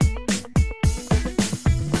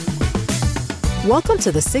Welcome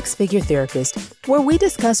to the Six Figure Therapist, where we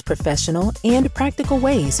discuss professional and practical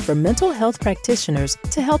ways for mental health practitioners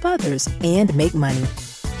to help others and make money.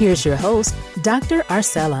 Here's your host, Dr.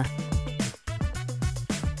 Arcella.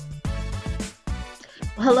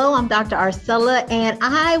 Hello, I'm Dr. Arcella, and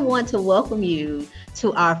I want to welcome you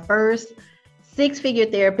to our first Six Figure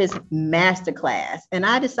Therapist Masterclass. And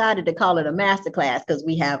I decided to call it a Masterclass because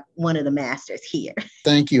we have one of the masters here.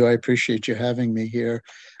 Thank you. I appreciate you having me here.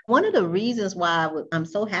 One of the reasons why I'm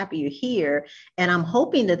so happy you're here, and I'm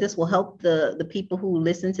hoping that this will help the people who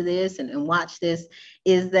listen to this and watch this,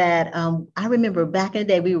 is that I remember back in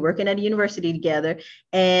the day, we were working at a university together,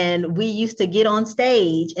 and we used to get on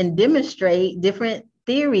stage and demonstrate different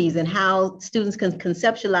theories and how students can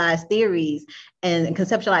conceptualize theories and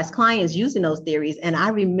conceptualize clients using those theories. And I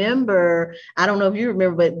remember, I don't know if you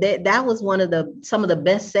remember, but that was some of the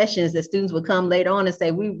best sessions that students would come later on and say,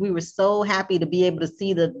 we were so happy to be able to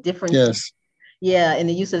see the difference. Yes. Yeah, in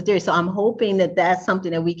the use of theory. So I'm hoping that that's something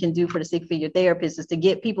that we can do for the Six Figure Therapists, is to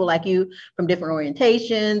get people like you from different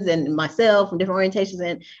orientations and myself from different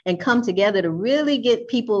orientations and come together to really get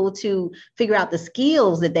people to figure out the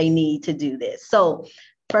skills that they need to do this. So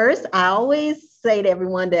first, I always say to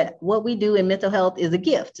everyone that what we do in mental health is a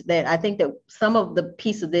gift, that I think that some of the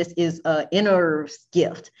piece of this is an inner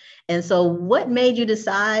gift. And so what made you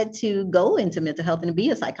decide to go into mental health and be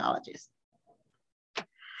a psychologist?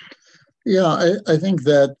 Yeah, I think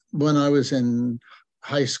that when I was in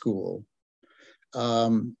high school,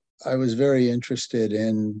 I was very interested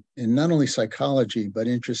in not only psychology, but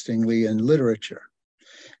interestingly in literature.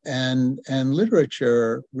 And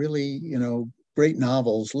literature really, great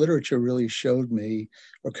novels, literature really showed me,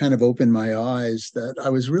 or kind of opened my eyes, that I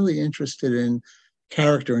was really interested in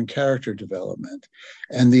character and character development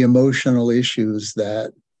and the emotional issues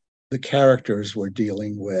that the characters were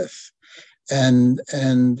dealing with. And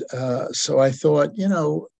so I thought,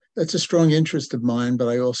 that's a strong interest of mine, but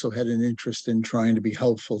I also had an interest in trying to be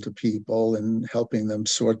helpful to people and helping them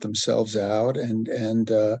sort themselves out, and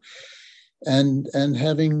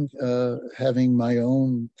having my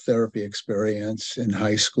own therapy experience in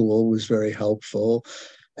high school was very helpful.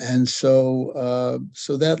 And so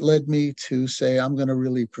that led me to say, I'm going to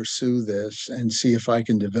really pursue this and see if I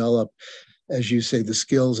can develop, as you say, the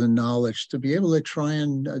skills and knowledge to be able to try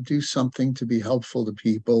and do something to be helpful to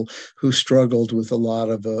people who struggled with a lot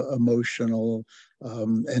of emotional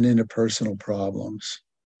and interpersonal problems.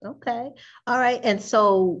 Okay. All right. And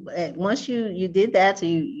so once you did that, so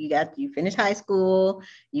you finished high school,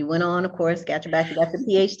 you went on, of course, got your bachelor, got the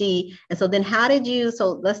PhD. And so then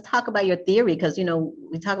so let's talk about your theory, because,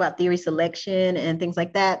 we talk about theory selection and things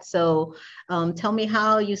like that. So tell me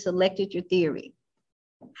how you selected your theory.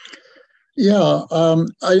 Yeah,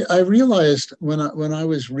 I realized when I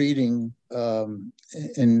was reading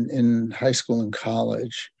in high school and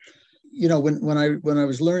college, when I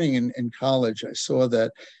was learning in college, I saw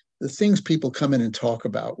that the things people come in and talk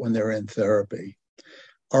about when they're in therapy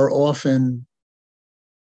are often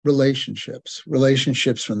relationships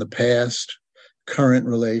from the past, current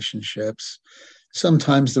relationships,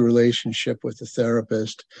 sometimes the relationship with the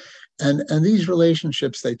therapist. And these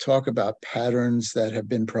relationships, they talk about patterns that have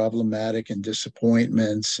been problematic and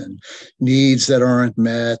disappointments and needs that aren't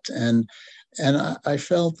met. And I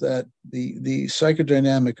felt that the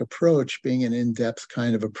psychodynamic approach, being an in-depth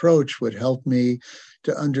kind of approach, would help me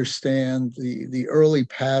to understand the early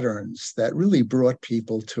patterns that really brought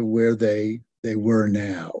people to where they were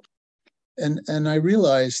now. And I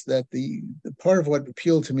realized that the part of what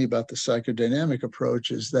appealed to me about the psychodynamic approach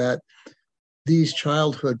is that these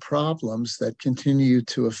childhood problems that continue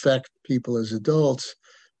to affect people as adults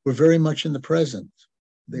were very much in the present.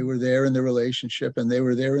 They were there in the relationship and they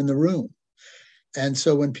were there in the room. And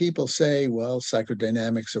so when people say, well,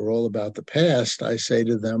 psychodynamics are all about the past, I say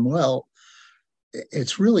to them, well,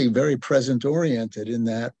 it's really very present oriented in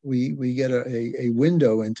that we get a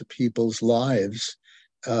window into people's lives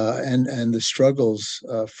and the struggles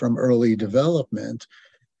from early development.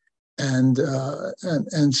 And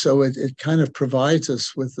so it kind of provides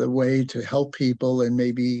us with a way to help people and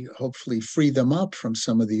maybe hopefully free them up from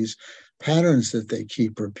some of these patterns that they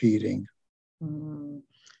keep repeating.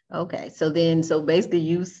 Okay. So basically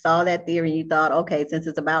you saw that theory and you thought, okay, since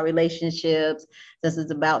it's about relationships, since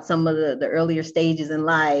it's about some of the earlier stages in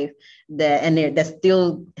life that's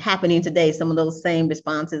still happening today, some of those same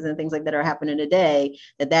responses and things like that are happening today,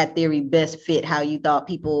 that theory best fit how you thought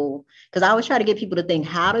people, because I always try to get people to think,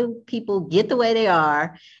 how do people get the way they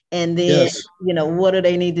are? And then, Yes. what do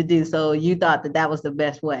they need to do? So you thought that was the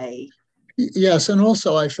best way. Yes, and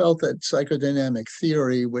also I felt that psychodynamic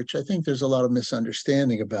theory, which I think there's a lot of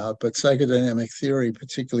misunderstanding about, but psychodynamic theory,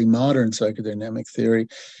 particularly modern psychodynamic theory,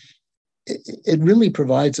 it really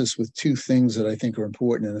provides us with two things that I think are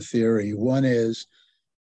important in a theory. One is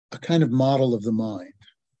a kind of model of the mind,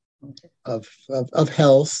 of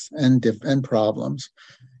health and problems,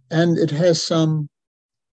 and it has some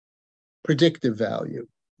predictive value.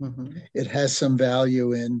 Mm-hmm. It has some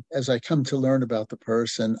value in, as I come to learn about the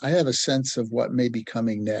person, I have a sense of what may be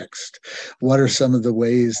coming next. What are some of the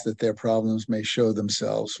ways that their problems may show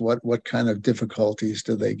themselves? What kind of difficulties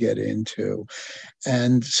do they get into?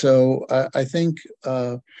 And so I think,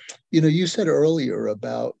 you said earlier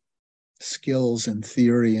about skills and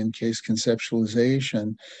theory and case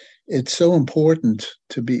conceptualization. It's so important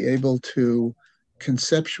to be able to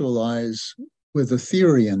conceptualize with a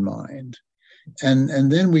theory in mind.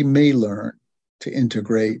 And then we may learn to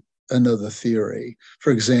integrate another theory.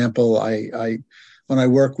 For example, I when I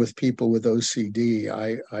work with people with OCD,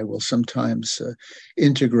 I will sometimes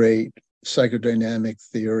integrate psychodynamic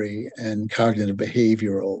theory and cognitive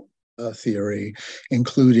behavioral theory,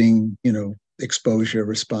 including, exposure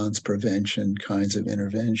response prevention kinds of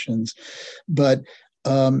interventions. But,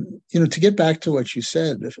 to get back to what you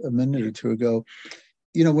said a minute or two ago,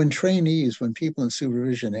 when people in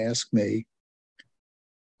supervision ask me,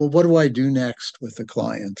 well, what do I do next with the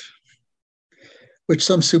client? Which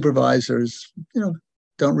some supervisors,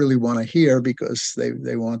 don't really want to hear because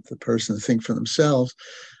they want the person to think for themselves.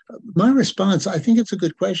 My response, I think it's a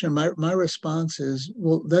good question. My response is,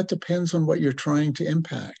 well, that depends on what you're trying to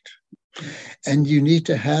impact. And you need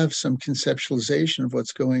to have some conceptualization of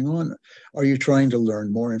what's going on. Are you trying to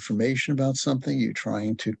learn more information about something? Are you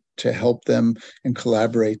trying to help them and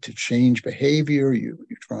collaborate to change behavior? You're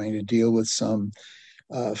trying to deal with some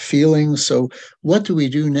feelings. So what do we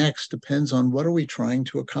do next depends on what are we trying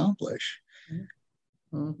to accomplish.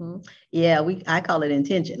 Mm-hmm. Yeah, I call it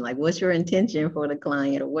intention. Like, what's your intention for the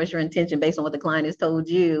client, or what's your intention based on what the client has told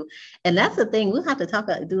you? And that's the thing. We'll have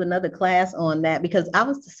to do another class on that, because I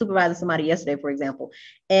was supervising somebody yesterday, for example.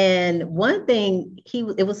 And one thing,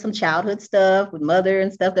 it was some childhood stuff with mother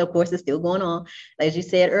and stuff that, of course, is still going on, as you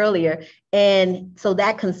said earlier. And so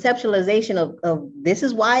that conceptualization of this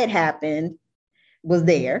is why it happened was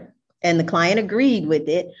there, and the client agreed with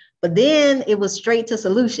it. But then it was straight to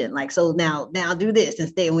solution. Like, so now do this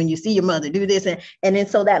instead. When you see your mother, do this. And then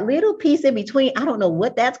so that little piece in between, I don't know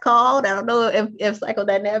what that's called. I don't know if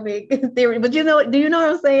psychodynamic theory, but do you know what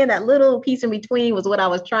I'm saying? That little piece in between was what I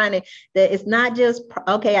was trying to, that it's not just,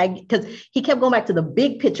 okay, because he kept going back to the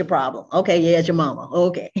big picture problem. Okay, yeah, it's your mama.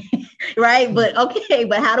 Okay, right. But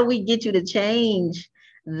how do we get you to change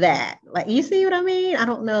that? Like, you see what I mean? I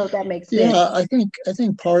don't know if that makes sense. Yeah, I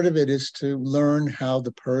think part of it is to learn how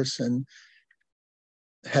the person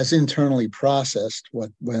has internally processed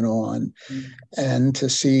what went on, and to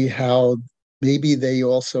see how maybe they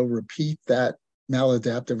also repeat that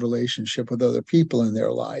maladaptive relationship with other people in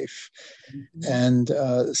their life. And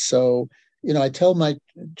so, I tell my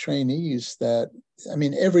trainees that,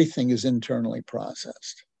 everything is internally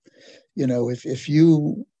processed. If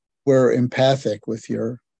you were empathic with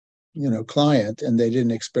your client and they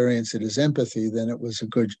didn't experience it as empathy, then it was a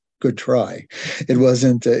good try. It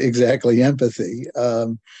wasn't exactly empathy.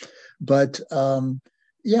 But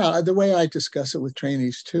the way I discuss it with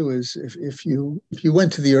trainees too is if you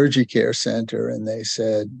went to the urgent care center and they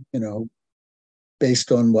said,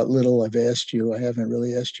 based on what little I've asked you, I haven't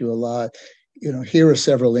really asked you a lot, here are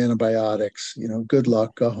several antibiotics, good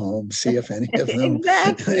luck, go home, see if any of them.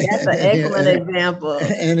 Exactly. That's an excellent example.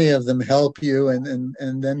 Any of them help you, and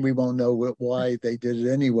then we won't know why they did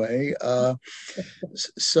it anyway.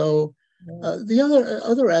 So the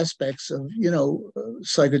other aspects of,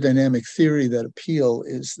 psychodynamic theory that appeal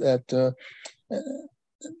is that,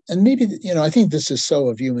 and maybe, I think this is so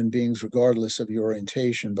of human beings, regardless of your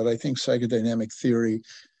orientation, but I think psychodynamic theory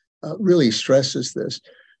really stresses this.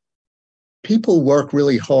 People work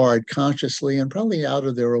really hard, consciously and probably out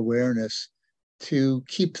of their awareness, to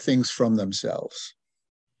keep things from themselves.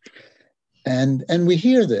 And we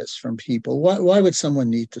hear this from people. Why would someone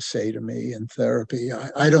need to say to me in therapy,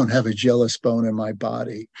 I don't have a jealous bone in my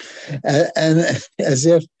body? And as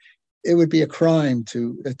if it would be a crime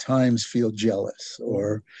to at times feel jealous,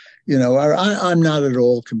 or, I'm not at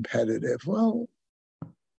all competitive. Well,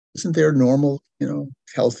 isn't there normal,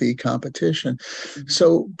 healthy competition?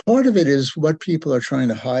 So part of it is what people are trying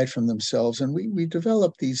to hide from themselves. And we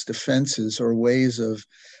develop these defenses or ways of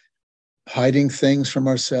hiding things from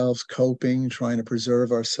ourselves, coping, trying to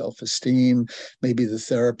preserve our self-esteem. Maybe the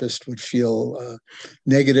therapist would feel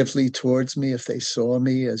negatively towards me if they saw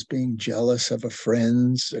me as being jealous of a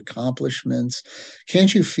friend's accomplishments.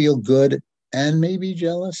 Can't you feel good and maybe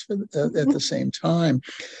jealous at the same time?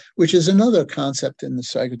 Which is another concept in the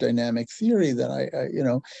psychodynamic theory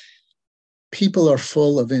that people are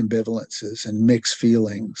full of ambivalences and mixed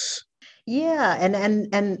feelings. Yeah,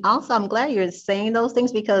 and also I'm glad you're saying those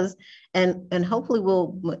things because and hopefully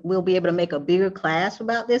we'll be able to make a bigger class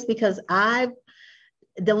about this because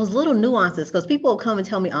there was little nuances because people will come and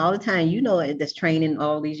tell me all the time, this training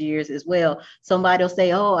all these years as well. Somebody will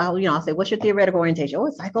say, oh, I'll say, what's your theoretical orientation? Oh,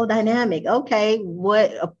 it's psychodynamic. Okay.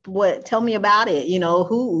 What, tell me about it.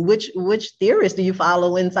 Which theorist do you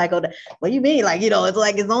follow in psychodynamic? What do you mean? It's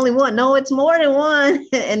like, it's only one. No, it's more than one.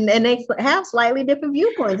 and they have slightly different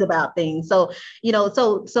viewpoints about things. So,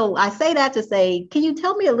 so I say that to say, can you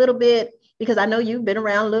tell me a little bit, because I know you've been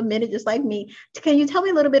around a little minute, just like me. Can you tell me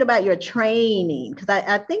a little bit about your training? Because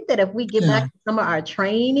I think that if we get back to some of our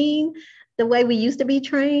training, the way we used to be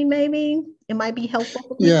trained, maybe it might be helpful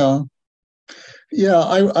for people. Yeah.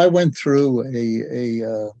 I went through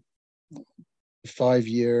a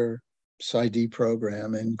 5-year PsyD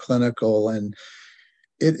program in clinical, and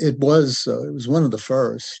it was one of the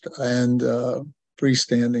first and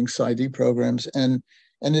freestanding PsyD programs, and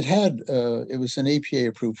it was an APA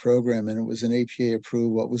approved program, and it was an APA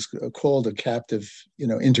approved, what was called a captive,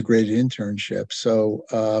 integrated internship. So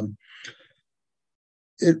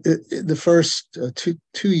the first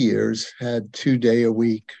two years had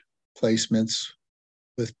 2-day-a-week placements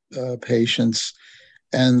with patients,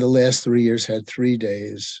 and the last 3 years had 3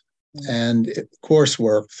 days. And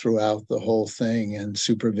coursework throughout the whole thing, and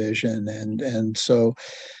supervision, and so.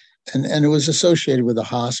 And it was associated with a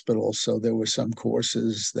hospital. So there were some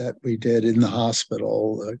courses that we did in the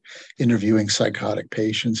hospital, interviewing psychotic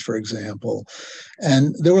patients, for example.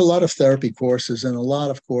 And there were a lot of therapy courses and a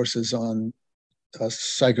lot of courses on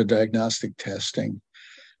psychodiagnostic testing,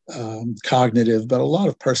 cognitive, but a lot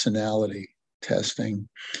of personality testing.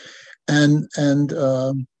 And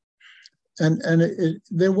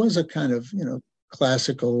there was a kind of,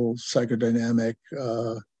 classical psychodynamic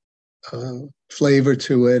flavor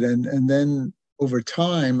to it. And then over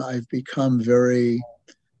time, I've become very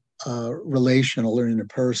relational or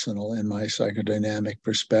interpersonal in my psychodynamic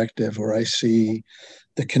perspective, where I see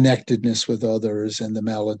the connectedness with others and the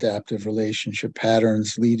maladaptive relationship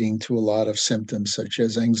patterns leading to a lot of symptoms such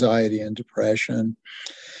as anxiety and depression.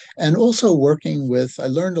 And also I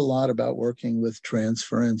learned a lot about working with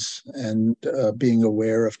transference and being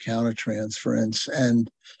aware of countertransference.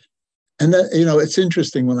 And that, it's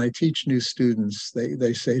interesting when I teach new students,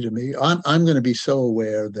 they say to me, I'm going to be so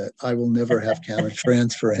aware that I will never have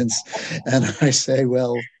countertransference. And I say,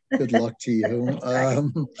 well, good luck to you.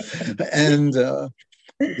 And the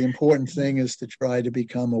important thing is to try to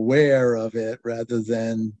become aware of it rather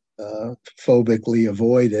than phobically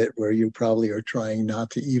avoid it, where you probably are trying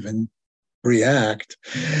not to even react.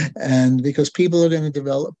 And because people are going to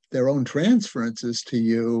develop their own transferences to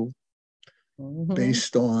you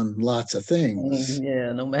based on lots of things.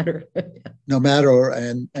 Yeah, no matter.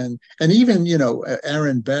 And even,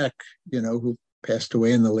 Aaron Beck, who passed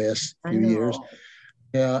away in the last few years.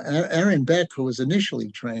 Yeah, Aaron Beck, who was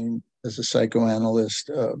initially trained as a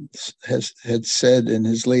psychoanalyst, had said in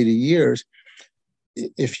his later years,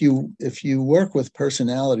 if you work with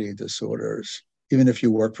personality disorders, even if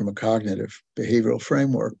you work from a cognitive behavioral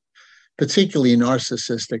framework, particularly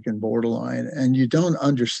narcissistic and borderline, and you don't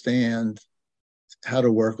understand how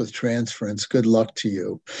to work with transference, good luck to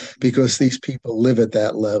you, because these people live at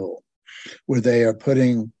that level where they are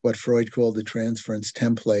putting what Freud called the transference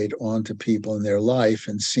template onto people in their life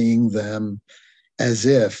and seeing them as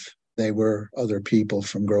if they were other people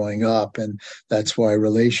from growing up. And that's why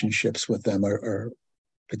relationships with them are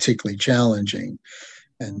particularly challenging.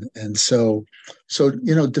 And so,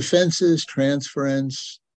 defenses,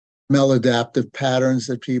 transference, maladaptive patterns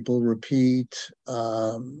that people repeat.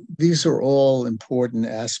 These are all important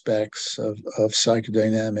aspects of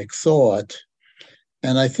psychodynamic thought.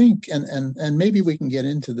 And I think, and maybe we can get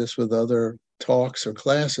into this with other talks or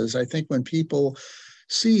classes, I think when people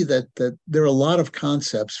see that there are a lot of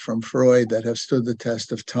concepts from Freud that have stood the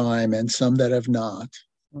test of time and some that have not.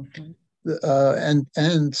 Mm-hmm.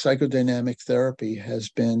 And psychodynamic therapy has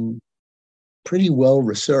been pretty well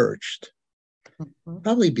researched.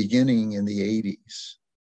 Probably beginning in the 80s,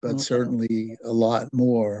 but certainly a lot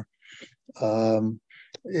more.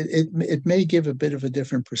 It may give a bit of a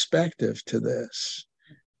different perspective to this.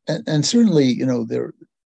 And certainly, there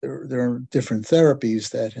are different therapies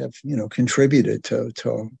that have, contributed to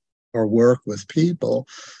or work with people.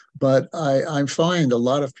 But I find a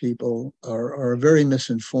lot of people are very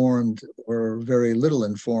misinformed or very little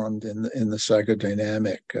informed in the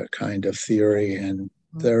psychodynamic kind of theory and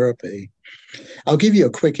therapy. I'll give you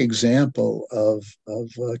a quick example of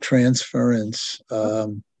transference.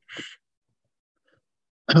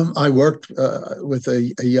 I worked with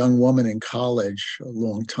a young woman in college a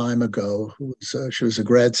long time ago she was a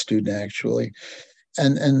grad student actually,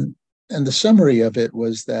 and the summary of it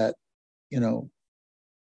was that, you know,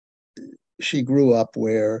 she grew up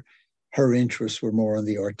where her interests were more in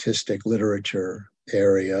the artistic literature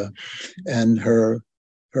area, and her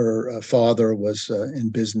father was in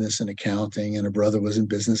business and accounting, and a brother was in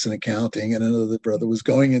business and accounting, and another brother was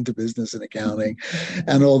going into business and accounting.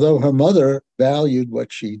 And although her mother valued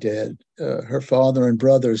what she did, her father and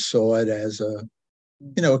brothers saw it as a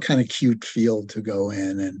kind of cute field to go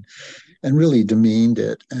in, and really demeaned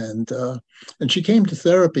it. And she came to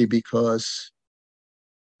therapy because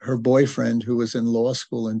her boyfriend, who was in law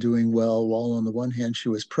school and doing well, while on the one hand she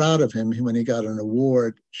was proud of him, when he got an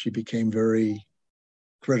award, she became very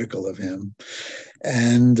critical of him.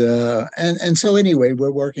 And so anyway, we're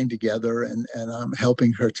working together, and I'm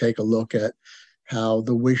helping her take a look at how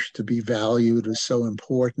the wish to be valued is so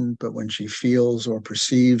important, but when she feels or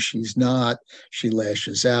perceives she's not, she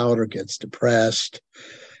lashes out or gets depressed.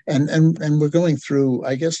 And we're going through,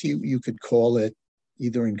 I guess you could call it,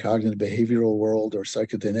 either in cognitive behavioral world or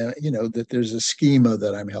psychodynamic, that there's a schema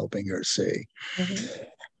that I'm helping her see. Mm-hmm.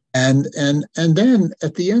 And then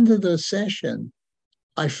at the end of the session,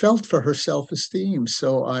 I felt for her self-esteem.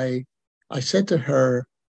 So I said to her,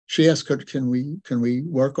 she asked her, can we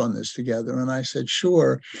work on this together? And I said,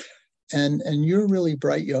 sure. And you're a really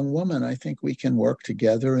bright young woman. I think we can work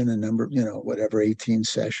together in a number, 18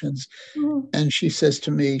 sessions. Mm-hmm. And she says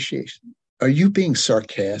to me, are you being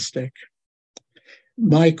sarcastic?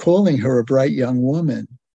 My calling her a bright young woman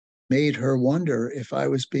made her wonder if I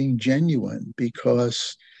was being genuine,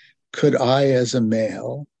 because could I, as a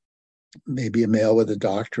male, maybe a male with a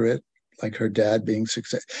doctorate, like her dad being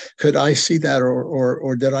successful, could I see that,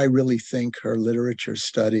 or did I really think her literature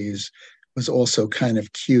studies was also kind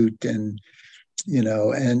of cute? And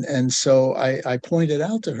so I pointed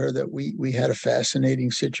out to her that we had a fascinating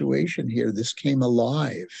situation here. This came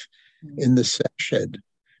alive in the session,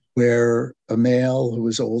 where a male who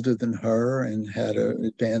was older than her and had an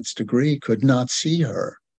advanced degree could not see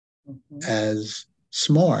her as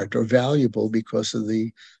smart or valuable because of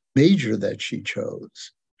the major that she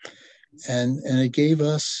chose. And it gave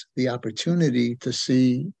us the opportunity to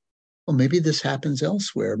see, well, maybe this happens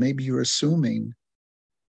elsewhere. Maybe you're assuming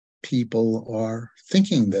people are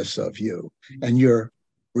thinking this of you and you're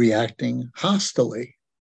reacting hostilely.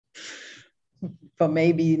 For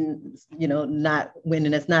maybe, not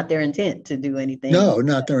when it's not their intent to do anything. No,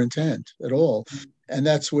 not their intent at all. And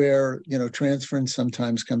that's where, transference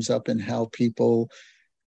sometimes comes up in how people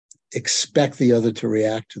expect the other to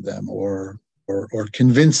react to them, or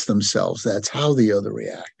convince themselves that's how the other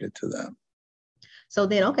reacted to them. So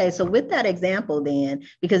then, okay, so with that example then,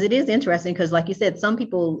 because it is interesting, because like you said, some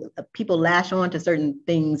people lash on to certain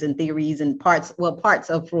things and theories and parts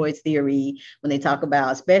of Freud's theory when they talk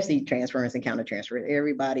about, especially transference and countertransference.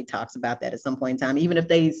 Everybody talks about that at some point in time, even if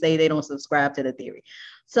they say they don't subscribe to the theory.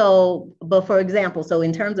 So, but for example, so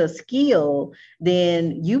in terms of skill,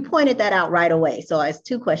 then you pointed that out right away. So it's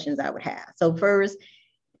two questions I would have. So first,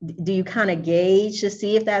 do you kind of gauge to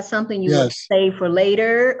see if that's something you would save for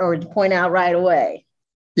later or point out right away?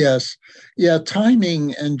 Yes. Yeah.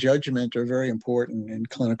 Timing and judgment are very important in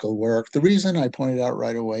clinical work. The reason I pointed out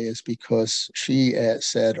right away is because she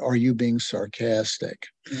said, are you being sarcastic?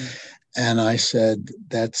 Mm-hmm. And I said,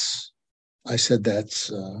 that's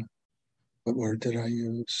what word did I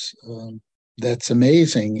use? That's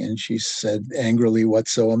amazing. And she said angrily,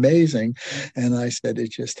 what's so amazing? And I said, it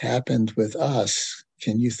just happened with us.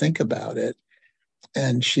 Can you think about it?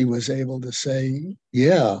 And she was able to say,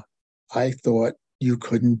 yeah, I thought you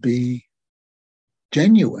couldn't be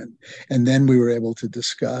genuine. And then we were able to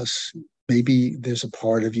discuss, maybe there's a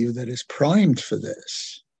part of you that is primed for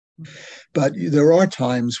this. But there are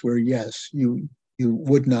times where, yes, you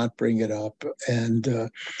would not bring it up. And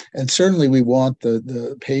certainly we want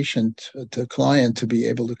the patient, the client, to be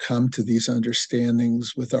able to come to these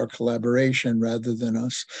understandings with our collaboration rather than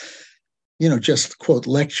us just quote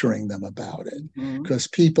lecturing them about it. Because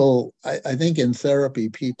people, I think in therapy,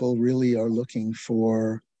 people really are looking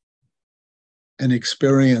for an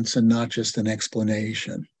experience and not just an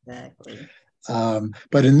explanation. Exactly.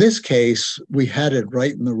 But in this case, we had it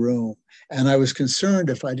right in the room. And I was concerned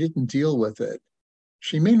if I didn't deal with it,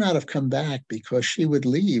 she may not have come back because she would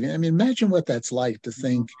leave. I mean, imagine what that's like to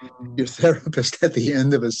think your therapist at the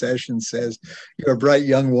end of a session says, you're a bright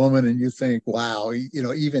young woman, and you think, wow,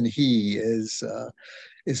 even he is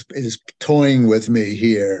toying with me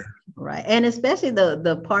here. Right. And especially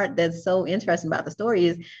the part that's so interesting about the story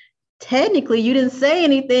is technically you didn't say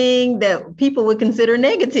anything that people would consider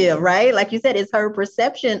negative, right? Like you said, it's her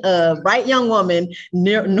perception of bright young woman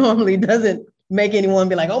normally doesn't make anyone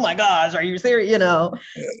be like, oh my gosh, are you serious? So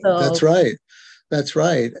That's right. That's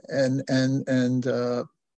right. And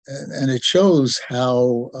it shows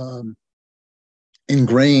how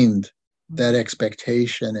ingrained that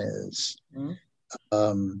expectation is.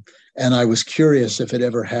 Mm-hmm. And I was curious if it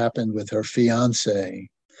ever happened with her fiance,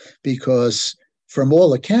 because from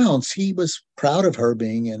all accounts, he was proud of her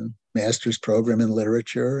being in master's program in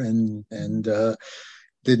literature and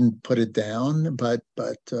didn't put it down. But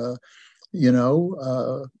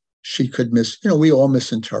she could we all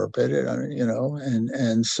misinterpret it,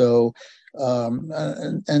 and so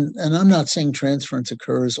and I'm not saying transference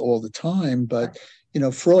occurs all the time, but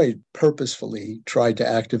Freud purposefully tried to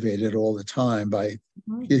activate it all the time by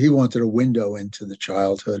he wanted a window into the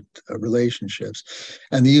childhood relationships,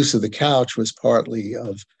 and the use of the couch was partly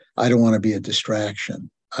of, I don't want to be a distraction.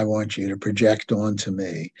 I want you to project onto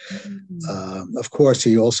me. Of course,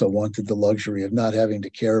 he also wanted the luxury of not having to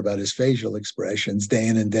care about his facial expressions day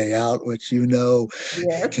in and day out, which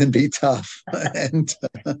Yes. can be tough. And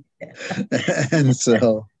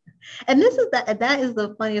so. And this is that is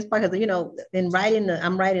the funniest part, because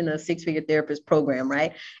I'm writing a six-figure therapist program,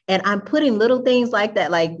 right? And I'm putting little things like that,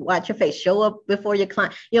 like watch your face, show up before your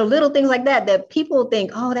client, little things like that people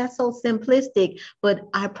think, oh, that's so simplistic. But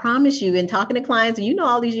I promise you, in talking to clients, and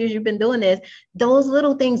all these years you've been doing this, those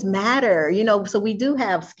little things matter, so we do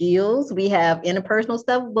have skills, we have interpersonal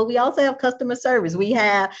stuff, but we also have customer service, we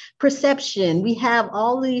have perception, we have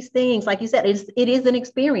all these things. Like you said, it is an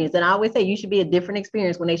experience. And I always say you should be a different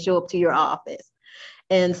experience when they show up to your office.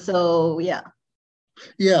 And so, yeah.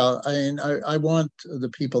 I want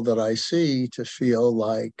the people that I see to feel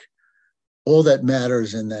like all that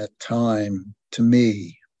matters in that time to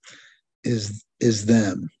me is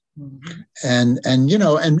them. Mm-hmm.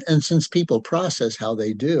 And since people process how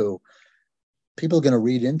they do, people are going to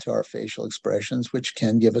read into our facial expressions, which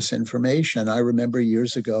can give us information. I remember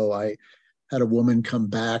years ago, I had a woman come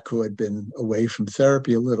back who had been away from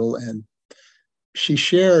therapy a little, and she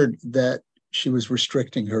shared that she was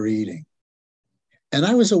restricting her eating. And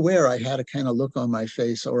I was aware I had a kind of look on my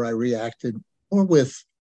face, or I reacted more with,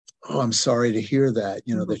 oh, I'm sorry to hear that,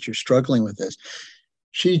 that you're struggling with this.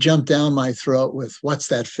 She jumped down my throat with, what's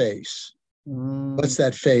that face? What's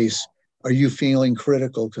that face? Are you feeling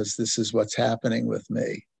critical because this is what's happening with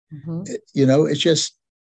me? It just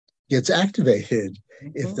gets activated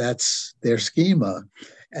if that's their schema.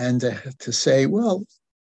 And to say, well,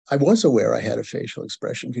 I was aware I had a facial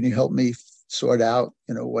expression. Can you help me sort out,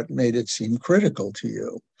 what made it seem critical to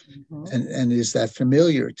you? And is that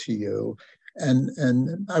familiar to you?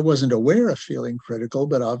 And I wasn't aware of feeling critical,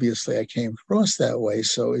 but obviously I came across that way.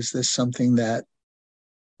 So is this something that,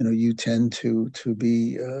 you tend to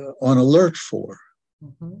be on alert for?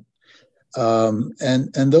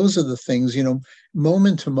 And those are the things,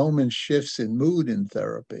 moment to moment shifts in mood in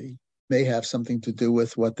therapy may have something to do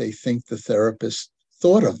with what they think the therapist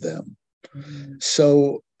thought of them.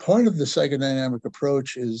 So part of the psychodynamic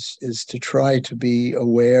approach is to try to be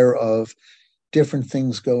aware of different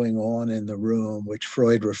things going on in the room, which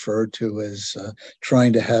Freud referred to as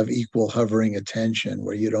trying to have equal hovering attention,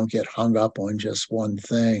 where you don't get hung up on just one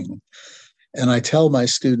thing. And I tell my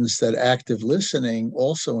students that active listening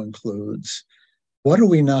also includes, what are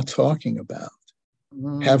we not talking about?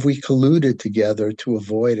 Have we colluded together to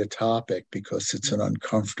avoid a topic because it's an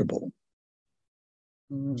uncomfortable?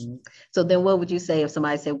 So then what would you say if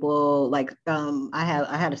somebody said, well, like I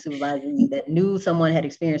had a supervisor that knew someone had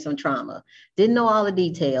experienced some trauma, didn't know all the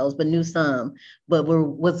details, but knew some, but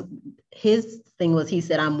his thing was, he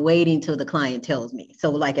said, I'm waiting till the client tells me. So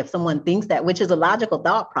like if someone thinks that, which is a logical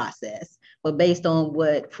thought process, but based on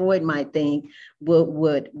what Freud might think, what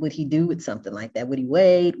would he do with something like that? Would he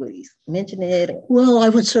wait? Would he mention it? Well, I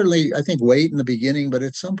would certainly, I think, wait in the beginning, but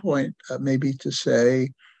at some point maybe to say,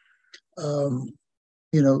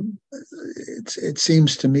 it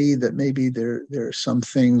seems to me that maybe there are some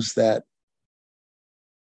things that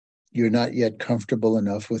you're not yet comfortable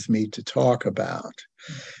enough with me to talk about.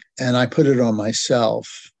 And I put it on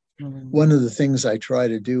myself. One of the things I try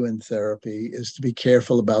to do in therapy is to be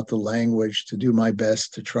careful about the language, to do my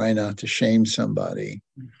best to try not to shame somebody.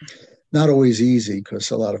 not always easy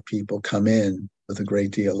because a lot of people come in with a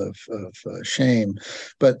great deal of shame.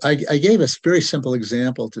 But I gave a very simple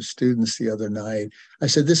example to students the other night. I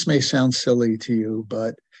said, this may sound silly to you,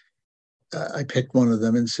 but I picked one of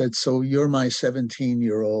them and said, so you're my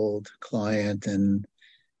 17-year-old client. And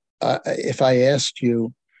if I asked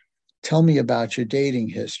you, tell me about your dating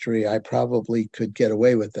history, I probably could get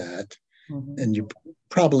away with that. Mm-hmm. And you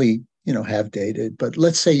probably, have dated, but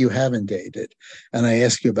let's say you haven't dated. And I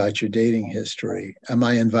ask you about your dating history. Am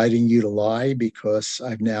I inviting you to lie because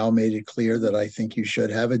I've now made it clear that I think you should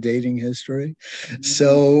have a dating history? Mm-hmm.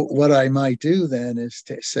 So what I might do then is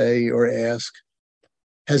to say or ask,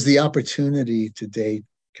 has the opportunity to date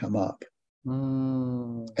come up?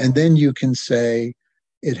 Mm. And then you can say,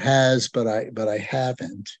 it has, but I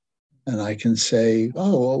haven't. And I can say,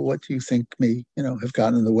 oh, well, what do you think may, have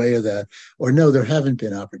gotten in the way of that? Or no, there haven't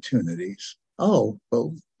been opportunities. Oh,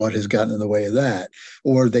 well, what has gotten in the way of that?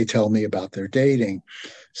 Or they tell me about their dating.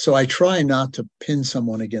 So I try not to pin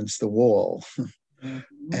someone against the wall. Mm-hmm.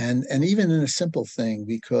 And even in a simple thing,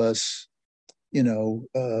 because,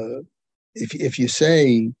 if you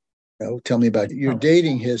say, tell me about your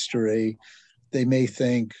dating history, they may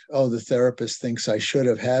think, oh, the therapist thinks I should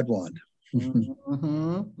have had one. Mm-hmm,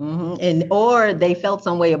 mm-hmm. And or they felt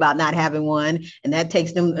some way about not having one, and that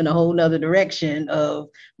takes them in a whole nother direction of,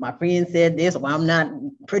 my friend said this, or I'm not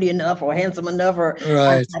pretty enough or handsome enough, or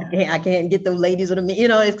right. I can't get those ladies with me,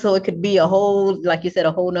 so it could be a whole, like you said,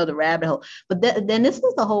 a whole nother rabbit hole. But then this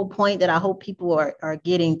is the whole point that I hope people are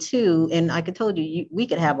getting to. And like I told you, we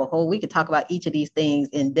could talk about each of these things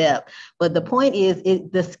in depth, but the point is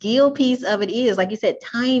the skill piece of it is, like you said,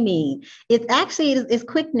 timing. It's actually, it's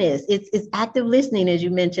quickness. It's active listening, as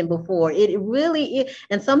you mentioned before. It really is.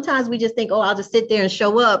 And sometimes we just think, oh, I'll just sit there and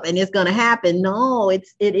show up and it's going to happen. No, it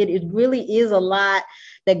really is a lot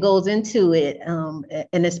that goes into it.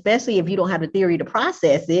 And especially if you don't have the theory to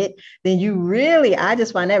process it, then I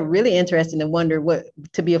just find that really interesting and wonder what,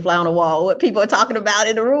 to be a fly on the wall, what people are talking about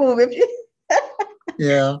in the room.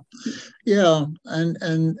 Yeah.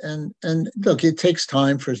 And look, it takes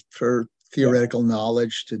time for theoretical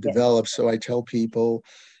knowledge to develop. So I tell people,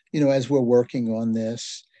 as we're working on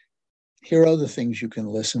this, here are the things you can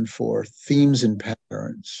listen for. Themes and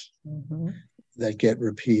patterns that get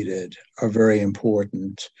repeated are very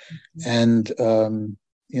important. And,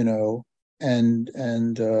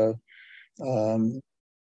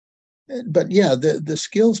 but yeah, the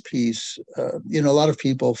skills piece, a lot of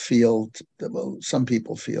people feel, some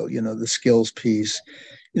people feel, the skills piece,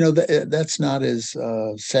 that's not as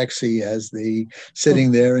sexy as the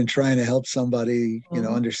sitting there and trying to help somebody,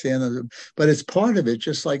 understand them. But it's part of it,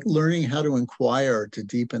 just like learning how to inquire to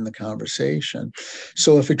deepen the conversation.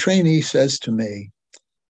 So if a trainee says to me,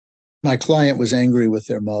 my client was angry with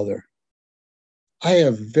their mother, I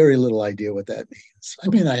have very little idea what that means. I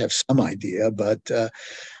mean, I have some idea, but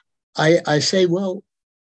I say, well,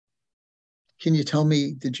 can you tell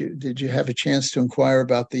me, did you have a chance to inquire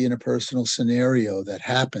about the interpersonal scenario that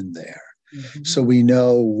happened there? Mm-hmm. So we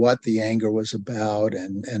know what the anger was about,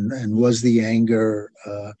 and was the anger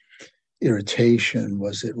irritation?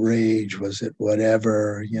 Was it rage? Was it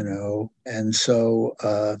whatever, And so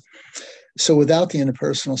so without the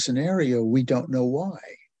interpersonal scenario, we don't know why.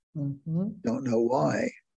 Mm-hmm. Don't know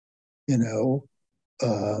why,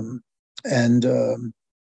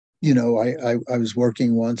 I was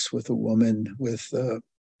working once with a woman with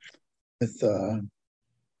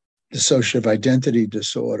dissociative identity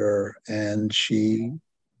disorder, and she,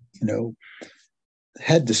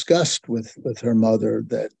 had discussed with her mother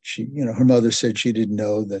that she, her mother said she didn't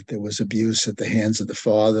know that there was abuse at the hands of the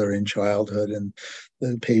father in childhood, and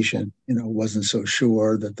the patient, wasn't so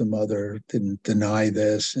sure that the mother didn't deny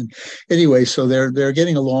this. And anyway, so they're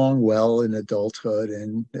getting along well in adulthood,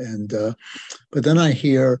 and but then I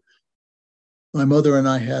hear, my mother and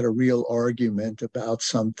I had a real argument about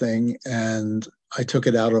something, and I took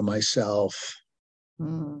it out on myself.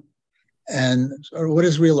 Mm. And what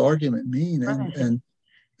does real argument mean? Right. And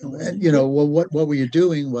well, what were you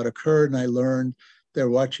doing? What occurred? And I learned they're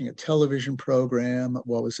watching a television program.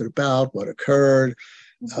 What was it about? What occurred?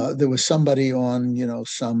 Mm-hmm. There was somebody on,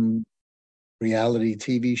 some reality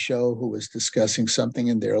TV show who was discussing something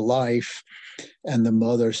in their life. And the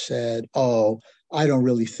mother said, oh, I don't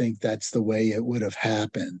really think that's the way it would have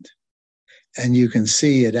happened. And you can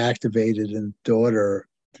see it activated in daughter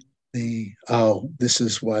this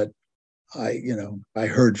is what I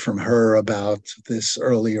heard from her about this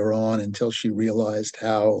earlier on, until she realized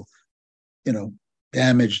how,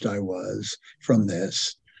 damaged I was from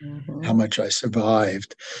this, how much I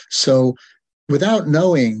survived. So without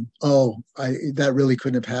knowing, that really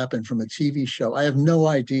couldn't have happened from a TV show. I have no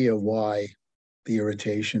idea why the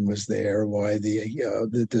irritation was there, why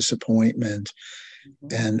the disappointment,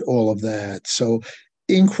 and all of that. So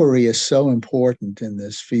inquiry is so important in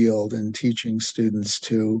this field, and teaching students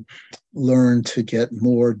to learn to get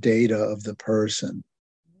more data of the person.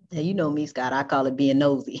 Yeah, you know me, Scott. I call it being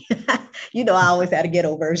nosy. I always had a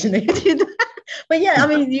ghetto version of it. But yeah, I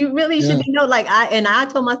mean, you really should be I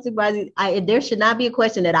told my supervisor, there should not be a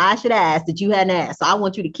question that I should ask that you hadn't asked. So I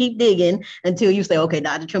want you to keep digging until you say, okay,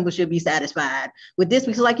 Dr. Trimble should be satisfied with this.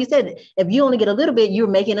 Because like you said, if you only get a little bit, you're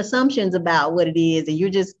making assumptions about what it is, and you're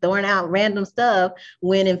just throwing out random stuff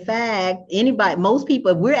when in fact, most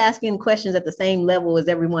people, if we're asking questions at the same level as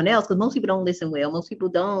everyone else, because most people don't listen well, most people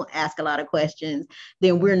don't ask a lot of questions,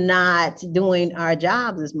 then we're not doing our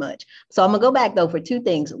jobs as much. So I'm gonna go back though for two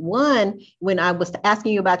things. One, when I was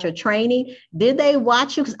asking you about your training, did they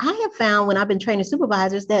watch you? Because I have found when I've been training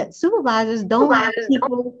supervisors that supervisors don't have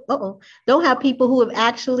people who have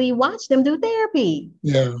actually watched them do therapy.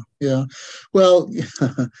 Yeah. Well,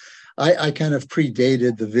 I kind of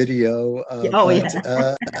predated the video.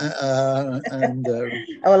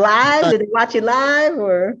 Live? Did they watch it live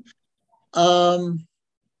or?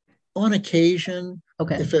 On occasion,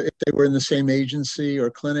 if they were in the same agency or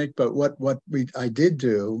clinic. But what I did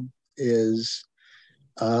do is,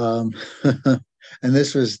 and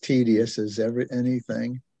this was tedious as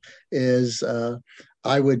anything, is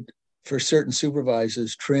I would, for certain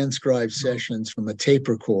supervisors, transcribe sessions from a tape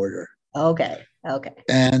recorder. Okay.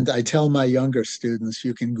 And I tell my younger students,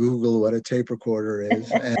 you can Google what a tape recorder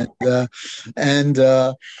is,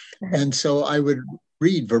 and so I would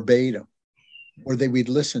read verbatim, or we'd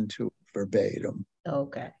listen to it verbatim.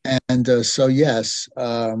 Okay. And so yes,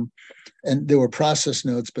 and there were process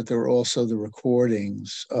notes, but there were also the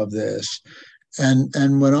recordings of this.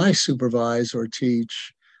 And when I supervise or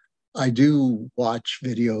teach, I do watch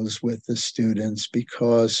videos with the students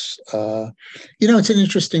because, it's an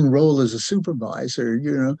interesting role as a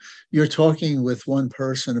supervisor. You're talking with one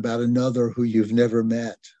person about another who you've never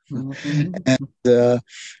met. Mm-hmm.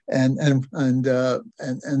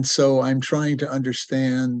 And so I'm trying to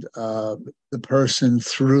understand the person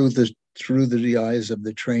through the eyes of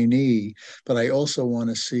the trainee, but I also want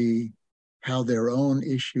to see how their own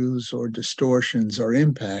issues or distortions are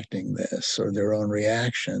impacting this, or their own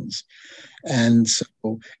reactions. And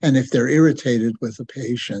if they're irritated with a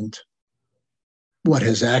patient, what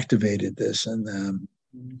has activated this in them?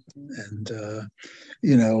 And,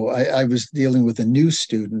 I was dealing with a new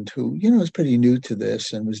student who, was pretty new to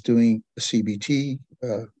this and was doing a CBT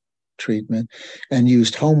treatment and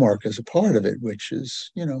used homework as a part of it, which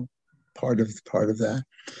is, part of that.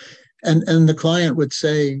 And the client would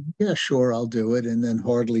say, yeah, sure, I'll do it, and then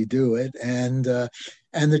hardly do it. And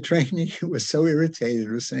the trainee was so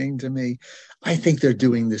irritated, was saying to me, I think they're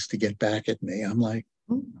doing this to get back at me. I'm like,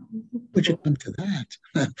 would you come to that?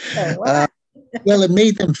 Oh, wow. Well, it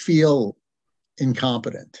made them feel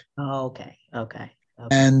incompetent. Oh, okay.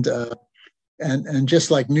 And just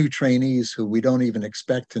like new trainees who we don't even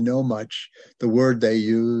expect to know much, the word they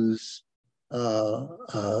use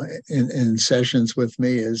in sessions with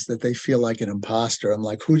me is that they feel like an imposter. I'm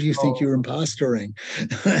like, who do you think you're impostoring?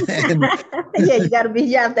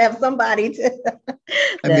 You have to have somebody to.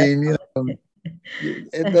 I mean,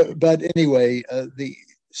 but anyway,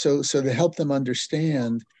 so to help them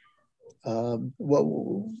understand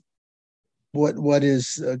what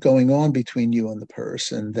is going on between you and the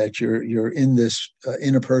person, that you're in this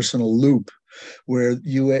interpersonal loop where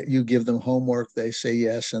you give them homework, they say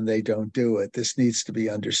yes, and they don't do it. This needs to be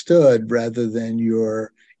understood rather than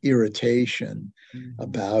your irritation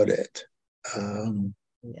about it.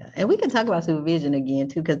 Yeah, and we can talk about supervision again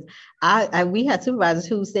too, because we had supervisors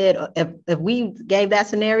who said if we gave that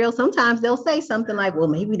scenario, sometimes they'll say something like, well,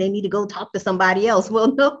 maybe they need to go talk to somebody else.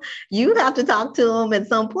 Well, no, you have to talk to them at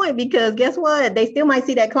some point, because guess what? They still might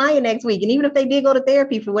see that client next week. And even if they did go to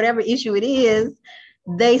therapy for whatever issue it is,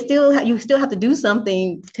 you still have to do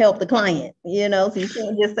something to help the client, so you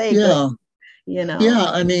can't just say, Yeah,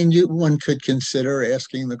 I mean, one could consider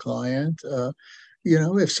asking the client,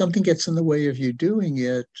 if something gets in the way of you doing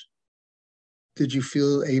it, did you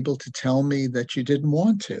feel able to tell me that you didn't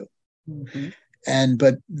want to? Mm-hmm.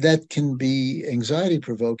 But that can be anxiety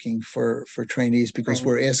provoking for trainees, because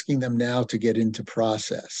we're asking them now to get into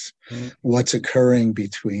process. Mm-hmm. What's occurring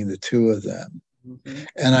between the two of them. Mm-hmm.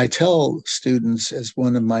 And I tell students, as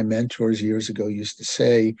one of my mentors years ago used to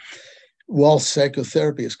say, while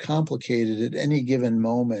psychotherapy is complicated, at any given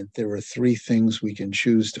moment, there are three things we can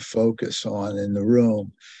choose to focus on in the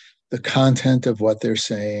room: the content of what they're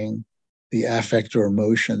saying, the affect or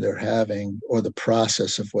emotion they're having, or the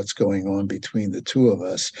process of what's going on between the two of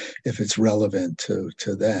us, if it's relevant to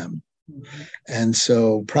them. Mm-hmm. And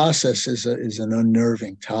so process is an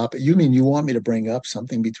unnerving topic. You mean you want me to bring up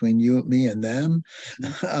something between me and them?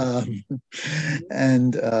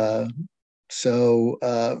 And so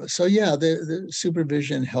yeah, the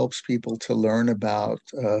supervision helps people to learn about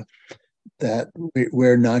that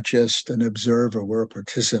we're not just an observer, we're a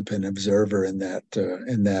participant observer in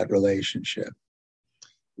that relationship.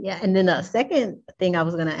 Yeah, and then the second thing I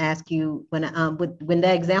was going to ask you, when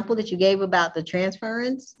that example that you gave about the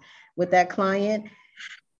transference with that client,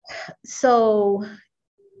 so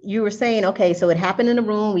you were saying, okay, so it happened in the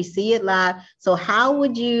room, we see it live. So how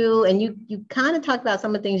would you, and you kind of talked about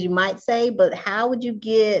some of the things you might say, but how would you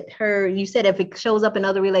get her, you said if it shows up in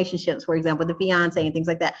other relationships, for example, the fiance and things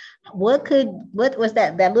like that, what was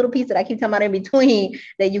that little piece that I keep talking about in between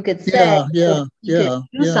that you could say, you could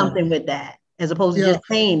do something with that as opposed to just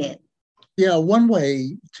saying it? Yeah, one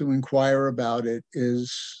way to inquire about it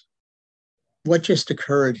is, what just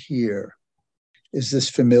occurred here? Is this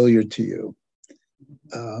familiar to you?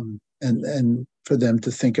 And for them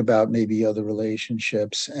to think about maybe other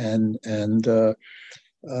relationships, and then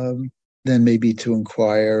maybe to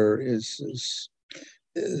inquire, is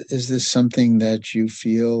this something that you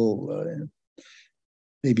feel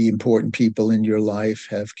maybe important people in your life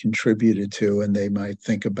have contributed to, and they might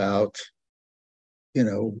think about,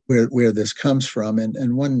 where this comes from.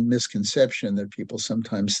 And one misconception that people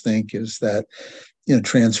sometimes think is that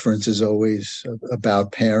transference is always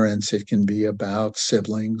about parents. It can be about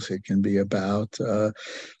siblings. It can be about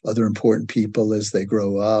other important people as they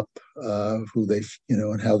grow up, who they,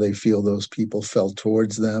 and how they feel those people felt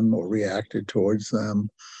towards them or reacted towards them.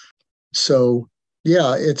 So,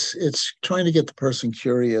 yeah, it's trying to get the person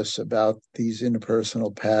curious about these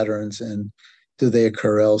interpersonal patterns, and do they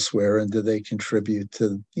occur elsewhere, and do they contribute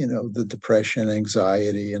to, the depression,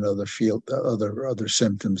 anxiety, and other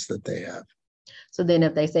symptoms that they have. So then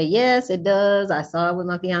if they say, yes, it does, I saw it with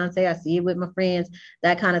my fiance, I see it with my friends,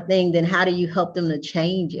 that kind of thing, then how do you help them to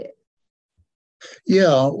change it?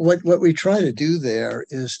 Yeah, what we try to do there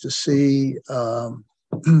is to see,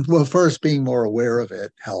 well, first, being more aware of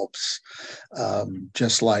it helps.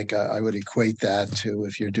 Just like I would equate that to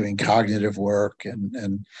if you're doing cognitive work,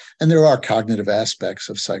 and there are cognitive aspects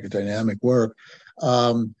of psychodynamic work.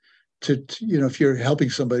 If you're helping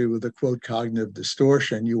somebody with a quote cognitive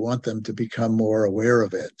distortion, you want them to become more aware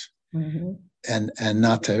of it, mm-hmm. and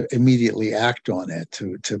not to immediately act on it,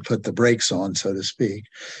 to put the brakes on, so to speak.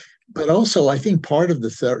 But also, I think part of the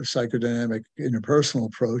psychodynamic interpersonal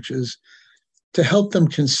approach is to help them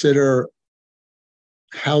consider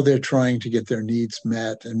how they're trying to get their needs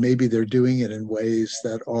met, and maybe they're doing it in ways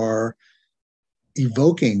that are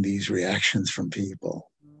evoking these reactions from people.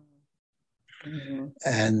 Mm-hmm.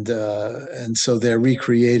 And so they're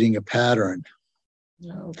recreating a pattern.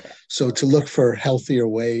 Okay. So to look for healthier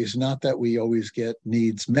ways, not that we always get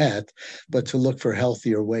needs met, but to look for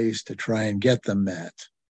healthier ways to try and get them met.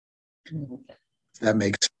 Mm-hmm. That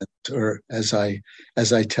makes sense. Or as I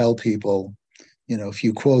tell people, if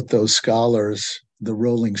you quote those scholars, the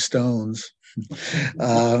Rolling Stones,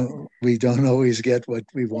 we don't always get what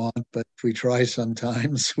we want, but if we try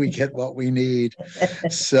sometimes, we get what we need.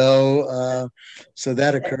 So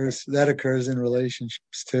that occurs in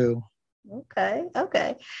relationships too.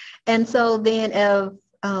 Okay. And so then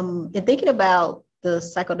in thinking about the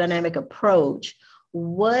psychodynamic approach,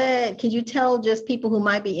 what can you tell just people who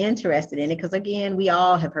might be interested in it? Because again, we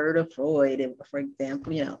all have heard of Freud, for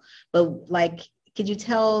example, but like, could you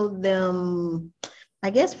tell them, I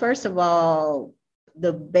guess, first of all,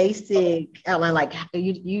 the basic outline, like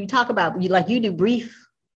you talk about, you do brief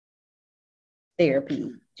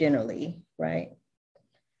therapy generally, right?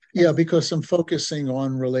 Yeah, because I'm focusing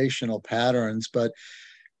on relational patterns, but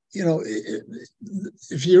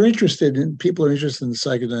if you're interested in, people are interested in the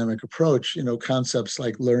psychodynamic approach, concepts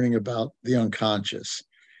like learning about the unconscious,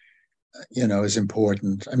 is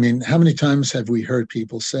important. I mean, how many times have we heard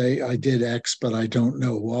people say, I did X, but I don't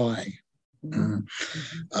know why?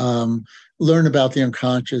 Mm-hmm. Learn about the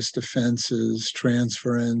unconscious, defenses,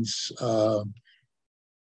 transference,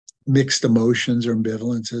 mixed emotions or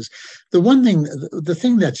ambivalences. The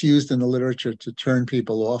thing that's used in the literature to turn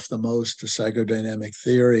people off the most to psychodynamic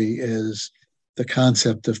theory is the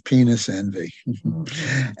concept of penis envy. Mm-hmm.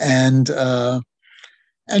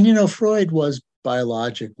 And Freud was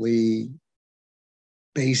biologically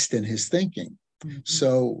based in his thinking. Mm-hmm.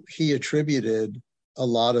 So he attributed a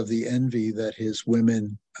lot of the envy that his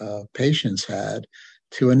women patients had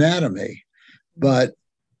to anatomy. But,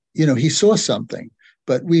 he saw something.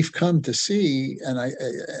 But we've come to see,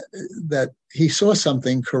 that he saw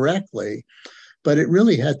something correctly, but it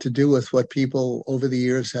really had to do with what people over the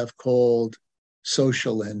years have called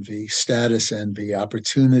social envy, status envy,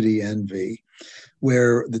 opportunity envy,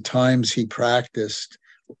 where the times he practiced,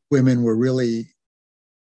 women were really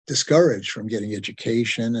discouraged from getting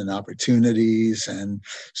education and opportunities. And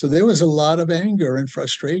so there was a lot of anger and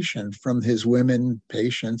frustration from his women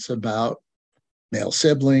patients about male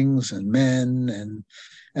siblings and men.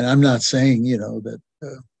 And I'm not saying, that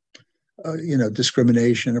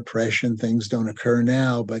discrimination, oppression, things don't occur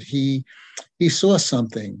now, but he saw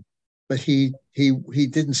something, but he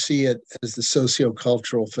didn't see it as the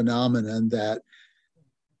sociocultural phenomenon that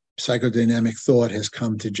psychodynamic thought has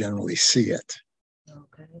come to generally see it.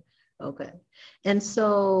 Okay. And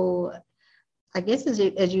so I guess as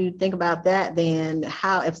you think about that, then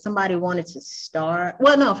how, if somebody wanted to start,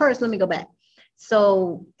 well, no, first, let me go back.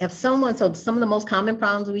 So some of the most common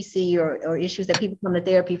problems we see or issues that people come to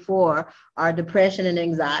therapy for are depression and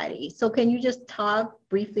anxiety. So can you just talk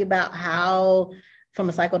briefly about how, from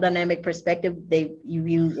a psychodynamic perspective, you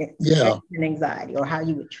view depression and anxiety, or how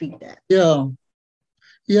you would treat that? Yeah.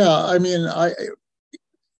 I mean, I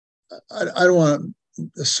don't want to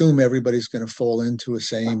assume everybody's going to fall into a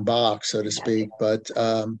same box, so to speak, but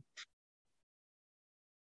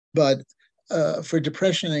for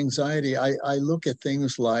depression and anxiety, I look at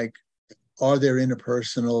things like, are there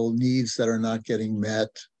interpersonal needs that are not getting met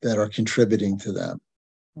that are contributing to them?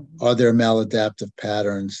 Mm-hmm. Are there maladaptive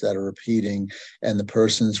patterns that are repeating and the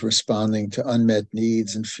person's responding to unmet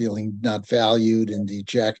needs and feeling not valued and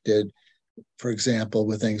dejected, for example,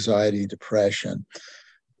 with anxiety, depression?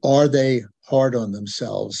 Are they hard on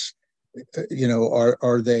themselves?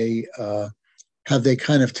 Are they, have they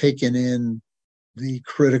kind of taken in the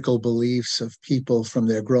critical beliefs of people from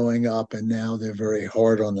their growing up, and now they're very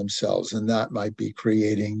hard on themselves, and that might be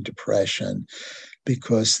creating depression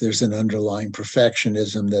because there's an underlying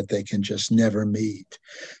perfectionism that they can just never meet.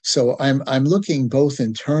 So I'm looking both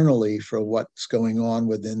internally for what's going on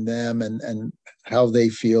within them and how they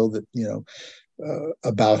feel that,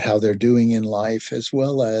 about how they're doing in life, as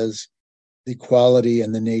well as the quality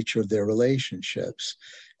and the nature of their relationships.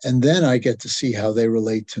 And then I get to see how they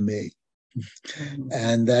relate to me. Mm-hmm.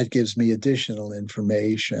 And that gives me additional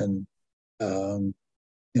information. You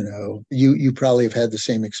probably have had the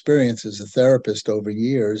same experience as a therapist over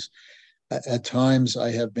years. At times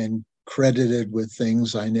I have been credited with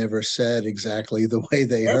things I never said exactly the way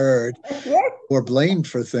they heard, or blamed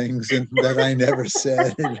for things that I never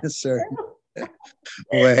said in a certain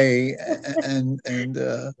way, and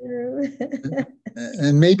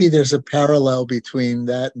maybe there's a parallel between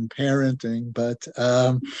that and parenting,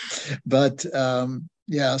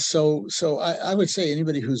 yeah. So I would say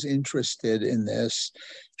anybody who's interested in this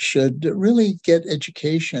should really get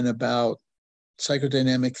education about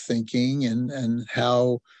psychodynamic thinking and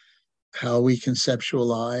how we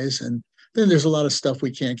conceptualize. And then there's a lot of stuff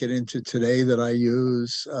we can't get into today that I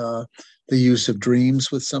use. The use of dreams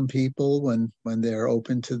with some people when they're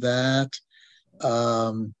open to that.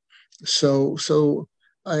 So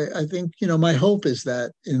I think, my hope is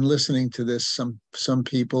that in listening to this, some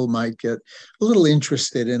people might get a little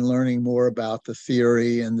interested in learning more about the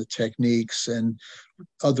theory and the techniques and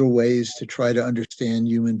other ways to try to understand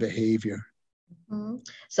human behavior. Mm-hmm.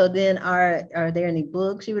 So then are there any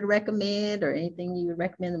books you would recommend, or anything you would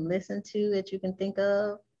recommend them listen to that you can think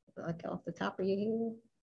of, like off the top of your head?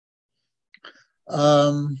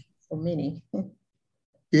 So many.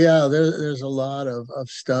 Yeah, there's a lot of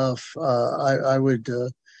stuff. I would,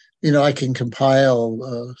 I can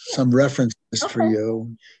compile some references for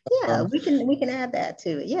you. Yeah, we can add that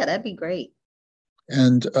to it. Yeah, that'd be great.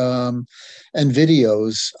 And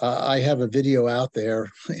videos. I have a video out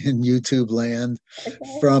there in YouTube land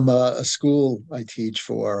from a school I teach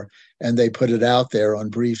for, and they put it out there on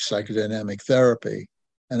brief psychodynamic therapy.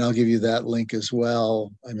 And I'll give you that link as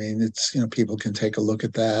well. I mean, it's, people can take a look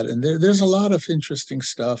at that. And there's a lot of interesting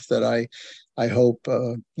stuff that I hope,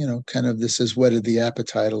 kind of this has whetted the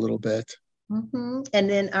appetite a little bit. Mm-hmm. And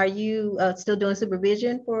then are you still doing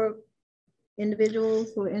supervision for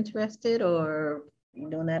individuals who are interested, or you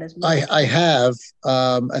doing that as well? I have.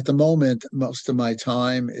 At the moment, most of my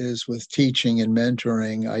time is with teaching and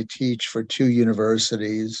mentoring. I teach for 2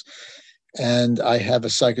 universities, and I have a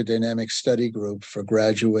psychodynamic study group for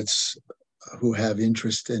graduates who have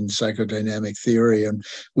interest in psychodynamic theory, and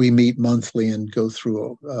we meet monthly and go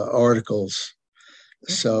through articles.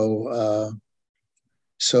 So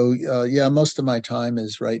yeah, most of my time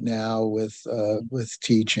is right now with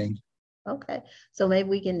teaching. Okay, so maybe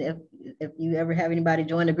we can, if you ever have anybody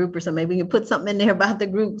join the group or something, maybe we can put something in there about the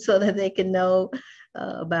group so that they can know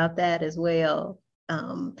about that as well.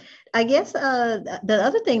 I guess the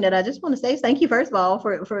other thing that I just want to say is thank you, first of all,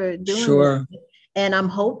 for doing Sure. this. And I'm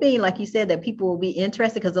hoping, like you said, that people will be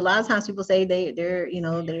interested, because a lot of times people say they're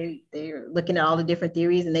looking at all the different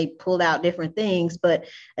theories and they pulled out different things. But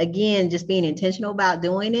again, just being intentional about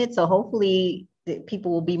doing it. So hopefully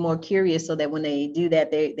people will be more curious, so that when they do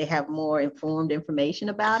that, they have more informed information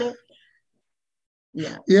about it.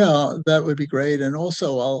 Yeah, that would be great. And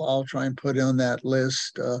also, I'll try and put on that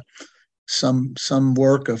list some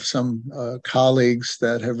work of some colleagues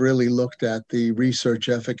that have really looked at the research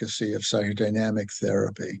efficacy of psychodynamic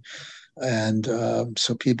therapy, and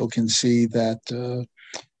so people can see that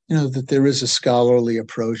that there is a scholarly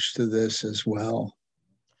approach to this as well.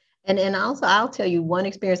 And also, I'll tell you one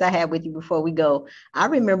experience I had with you before we go. I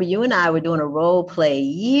remember you and I were doing a role play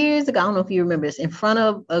years ago. I don't know if you remember this, in front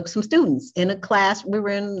of some students in a class. We were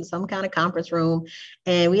in some kind of conference room,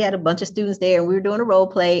 and we had a bunch of students there, and we were doing a role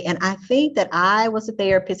play. And I think that I was a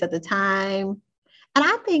therapist at the time. And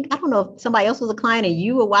I don't know if somebody else was a client and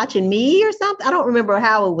you were watching me or something. I don't remember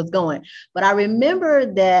how it was going, but I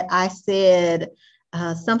remember that I said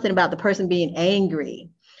something about the person being angry.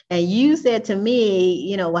 And you said to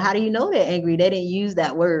me, well, how do you know they're angry? They didn't use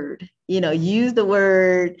that word, use the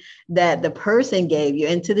word that the person gave you.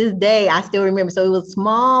 And to this day, I still remember. So it was a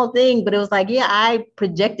small thing, but it was like, yeah, I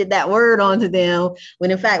projected that word onto them,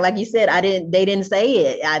 when in fact, like you said, they didn't say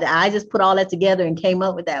it. I just put all that together and came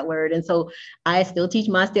up with that word. And so I still teach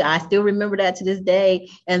I still remember that to this day.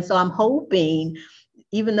 And so I'm hoping,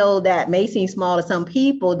 even though that may seem small to some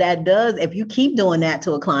people, that does, if you keep doing that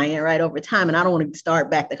to a client, right, over time, and I don't want to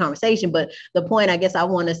start back the conversation, but the point I guess I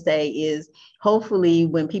want to say is, hopefully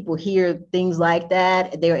when people hear things like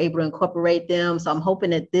that, they're able to incorporate them. So I'm hoping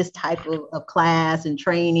that this type of class and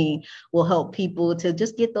training will help people to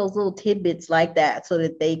just get those little tidbits like that, so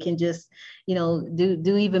that they can just,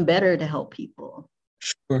 do even better to help people.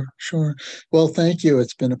 Sure. Well, thank you.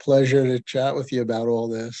 It's been a pleasure to chat with you about all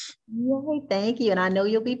this. Yay, thank you. And I know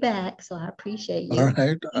you'll be back, so I appreciate you. All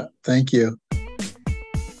right. Thank you.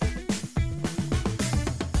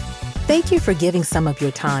 Thank you for giving some of your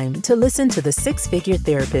time to listen to The Six-Figure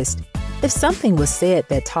Therapist. If something was said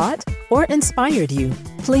that taught or inspired you,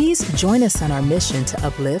 please join us on our mission to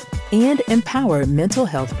uplift and empower mental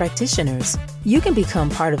health practitioners. You can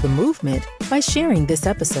become part of the movement by sharing this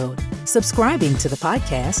episode, subscribing to the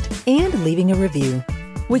podcast, and leaving a review.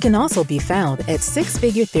 We can also be found at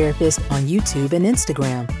Six-Figure Therapist on YouTube and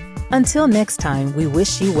Instagram. Until next time, we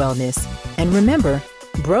wish you wellness. And remember,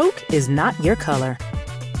 broke is not your color.